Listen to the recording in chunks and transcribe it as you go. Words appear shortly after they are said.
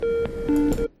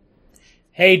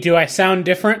Hey, do I sound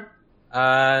different?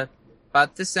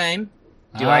 About the same.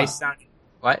 Do I sound...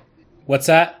 What? What's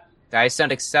that? Do I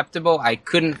sound acceptable? I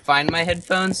couldn't find my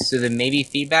headphones, so there may be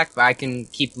feedback, but I can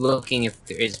keep looking if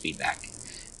there is feedback.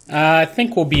 I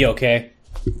think we'll be okay.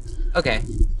 Okay.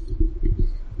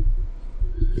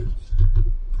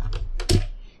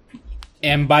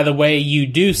 And by the way, you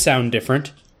do sound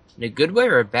different. In a good way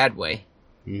or a bad way?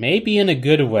 Maybe in a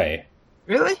good way.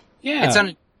 Really? Yeah.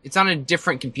 It's on a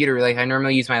different computer. Like, I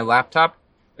normally use my laptop,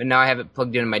 but now I have it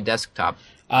plugged into my desktop.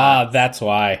 That's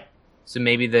why. So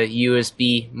maybe the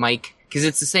USB mic, because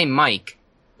it's the same mic,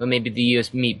 but maybe the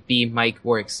USB mic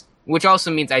works. Which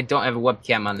also means I don't have a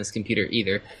webcam on this computer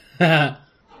either.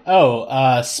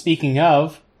 Speaking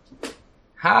of...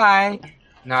 Hi!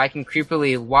 Now I can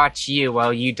creepily watch you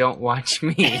while you don't watch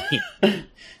me.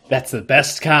 That's the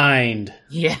best kind.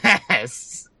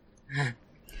 Yes!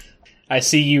 I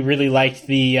see you really liked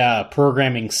the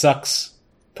programming sucks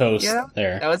post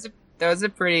there. That was a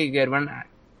pretty good one.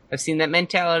 I've seen that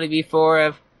mentality before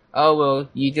of, oh, well,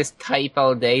 you just type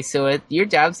all day, so your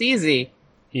job's easy.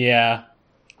 Yeah.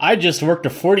 I just worked a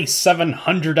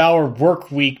 4,700-hour work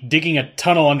week digging a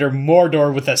tunnel under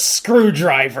Mordor with a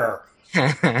screwdriver.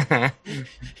 Yeah,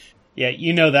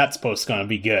 you know that post's gonna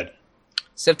be good.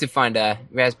 So I have to find a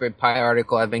Raspberry Pi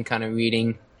article. I've been kind of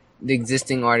reading the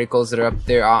existing articles that are up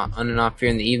there on and off here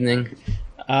in the evening.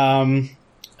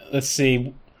 Let's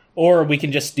see. Or we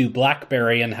can just do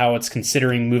BlackBerry and how it's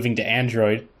considering moving to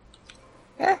Android.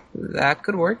 That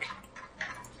could work.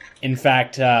 In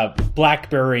fact,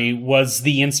 BlackBerry was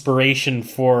the inspiration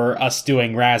for us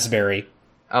doing Raspberry.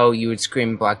 Oh, you would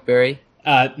scream BlackBerry?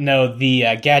 No,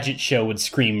 the Gadget Show would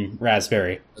scream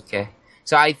Raspberry. Okay.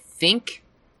 So I think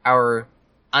our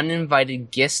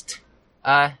uninvited guest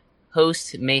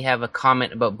host may have a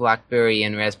comment about BlackBerry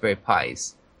and Raspberry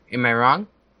Pis. Am I wrong?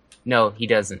 No, he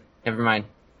doesn't. Never mind.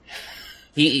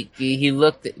 He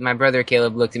looked at, my brother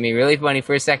Caleb looked at me really funny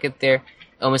for a second there,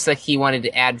 almost like he wanted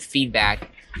to add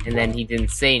feedback, and then he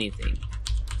didn't say anything.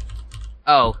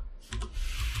 Oh.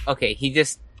 Okay, he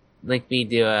just linked me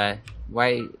to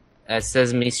a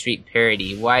Sesame Street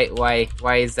parody. Why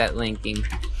is that linking?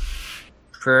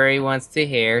 Prairie wants to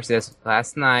hear, says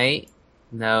last night.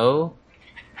 No.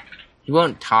 He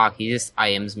won't talk, he just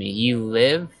IMs me. You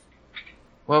live?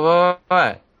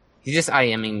 What? He's just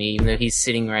IMing me, even though he's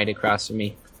sitting right across from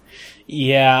me.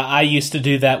 Yeah, I used to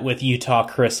do that with Utah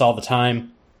Chris all the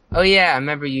time. Oh yeah, I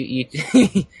remember you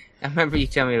I remember you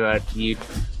telling me about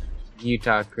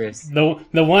Utah Chris.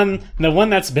 The one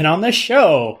that's been on this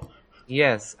show.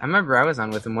 Yes, I remember I was on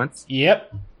with him once.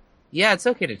 Yep. Yeah, it's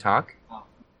okay to talk.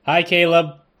 Hi,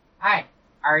 Caleb. Hi,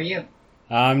 how are you?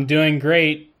 I'm doing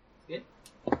great. Good.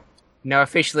 Now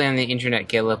officially on the internet,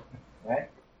 Caleb.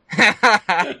 What?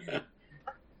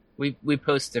 We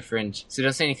post to Fringe, so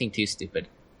don't say anything too stupid.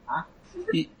 Huh?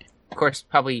 Of course,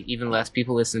 probably even less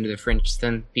people listen to the Fringe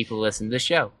than people listen to the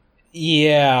show.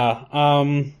 Yeah,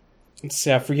 let's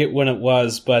see, I forget when it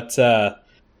was, but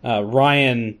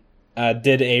Ryan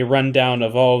did a rundown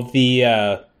of all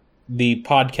the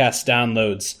podcast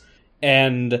downloads,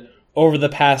 and over the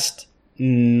past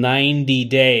 90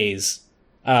 days,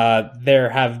 there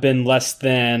have been less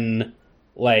than,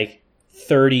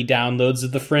 30 downloads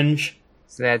of the Fringe.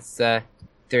 So that's 30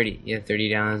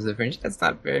 downloads of the Fringe. That's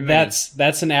not very many.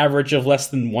 That's an average of less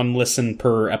than one listen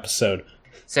per episode.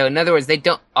 So in other words, they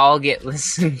don't all get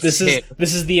listened to.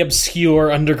 This is the obscure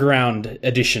underground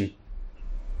edition.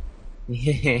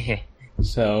 Yeah.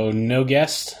 So no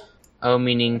guest. Oh,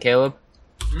 meaning Caleb?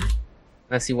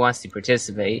 Unless he wants to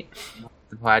participate.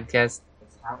 The podcast.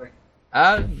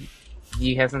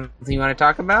 You have something you want to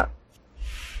talk about?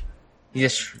 He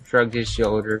just shrugged his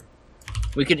shoulder.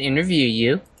 We could interview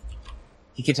you.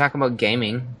 You could talk about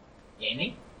gaming.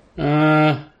 Gaming?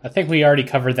 I think we already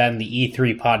covered that in the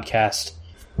E3 podcast.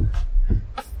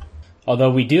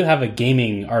 Although we do have a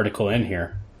gaming article in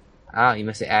here. Oh, you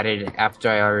must have added it after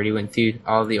I already went through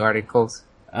all the articles.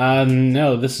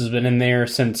 No, this has been in there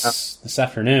since this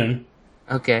afternoon.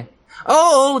 Okay.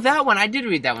 Oh, that one! I did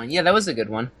read that one. Yeah, that was a good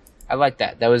one. I like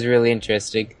that. That was really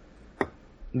interesting.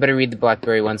 Better read the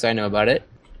BlackBerry one so I know about it.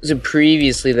 So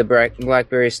previously, the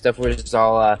BlackBerry stuff was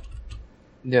all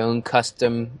their own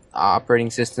custom operating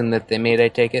system that they made, I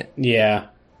take it? Yeah.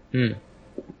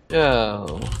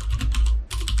 So,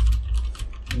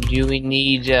 do we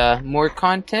need more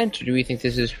content, or do we think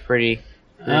this is pretty...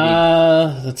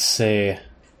 Let's see.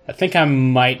 I think I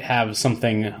might have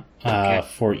something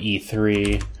for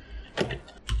E3.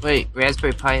 Wait,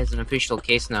 Raspberry Pi has an official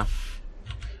case now.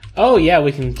 Oh, yeah,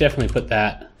 we can definitely put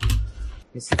that.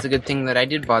 It's a good thing that I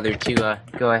did bother to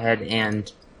go ahead and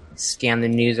scan the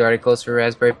news articles for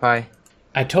Raspberry Pi.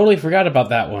 I totally forgot about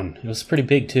that one. It was pretty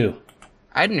big, too.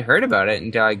 I hadn't heard about it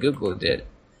until I Googled it.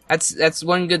 That's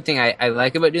one good thing I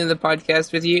like about doing the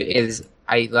podcast with you is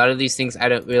a lot of these things I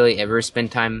don't really ever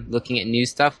spend time looking at new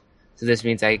stuff. So this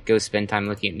means I go spend time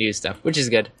looking at new stuff, which is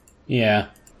good. Yeah.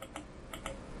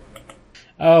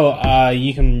 Oh,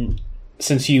 you can...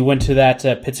 Since you went to that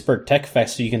Pittsburgh Tech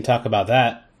Fest, you can talk about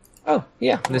that. Oh,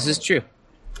 yeah, this is true.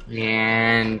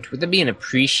 And would that be an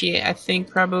appreciate, I think,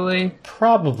 probably?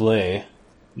 Probably.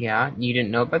 Yeah, you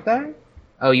didn't know about that?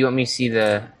 Oh, you want me to see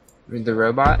the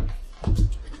robot?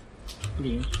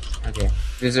 Yeah. Okay.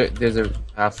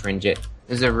 I'll fringe it.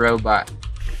 There's a robot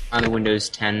on the Windows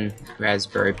 10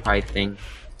 Raspberry Pi thing.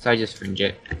 So I just fringe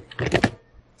it.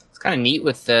 It's kind of neat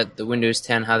with the Windows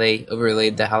 10, how they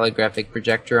overlaid the holographic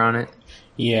projector on it.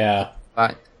 Yeah.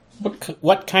 But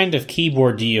What kind of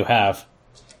keyboard do you have?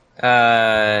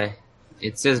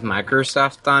 it says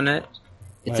Microsoft on it.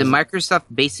 It's a Microsoft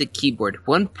Basic Keyboard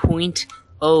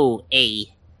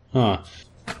 1.0A. Huh.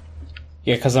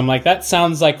 Yeah, because I'm like, that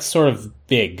sounds like sort of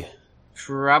big.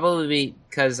 Probably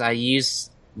because I use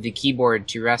the keyboard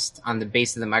to rest on the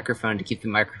base of the microphone to keep the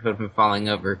microphone from falling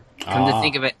over. Come to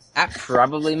think of it, that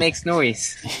probably makes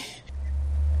noise.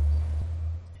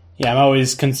 Yeah, I'm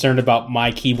always concerned about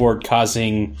my keyboard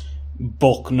causing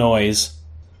bulk noise.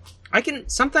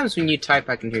 Sometimes when you type,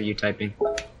 I can hear you typing.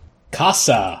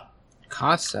 Casa.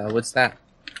 Casa? What's that?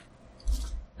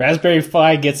 Raspberry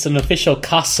Pi gets an official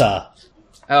Casa.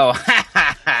 Oh,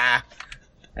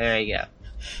 there you go.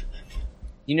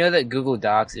 You know that Google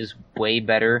Docs is way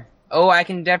better? Oh, I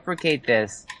can deprecate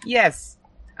this. Yes!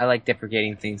 I like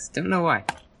deprecating things. Don't know why.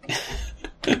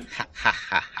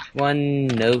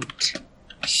 OneNote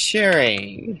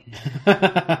sharing.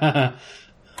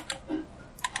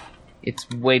 It's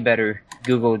way better.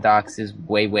 Google Docs is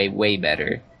way, way, way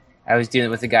better. I was doing it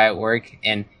with a guy at work,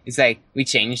 and it's like, we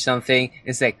changed something.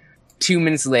 It's like, 2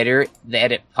 minutes later, the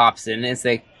edit pops in, and it's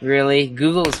like, really?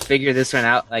 Google's figured this one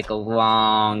out, like, a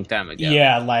long time ago.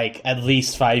 Yeah, like, at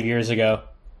least 5 years ago.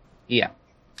 Yeah.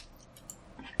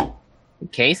 The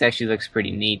case actually looks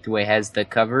pretty neat, the way it has the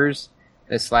covers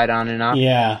that slide on and off.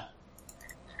 Yeah.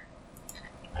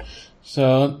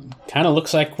 So, kind of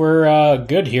looks like we're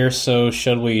good here, so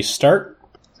should we start?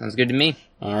 Sounds good to me.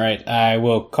 Alright, I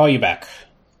will call you back.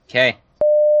 Okay.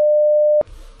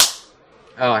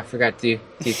 Oh, I forgot to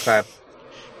clap.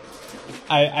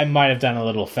 I might have done a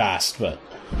little fast, but...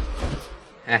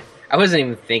 I wasn't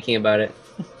even thinking about it.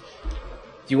 Do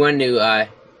you want to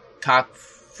talk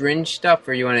Fringe stuff,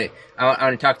 or you want to... I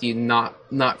want to talk to you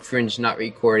not Fringe, not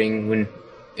recording,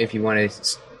 if you want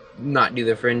to not do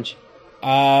the Fringe.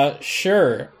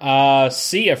 Sure.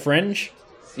 See ya, Fringe.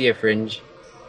 See ya, Fringe.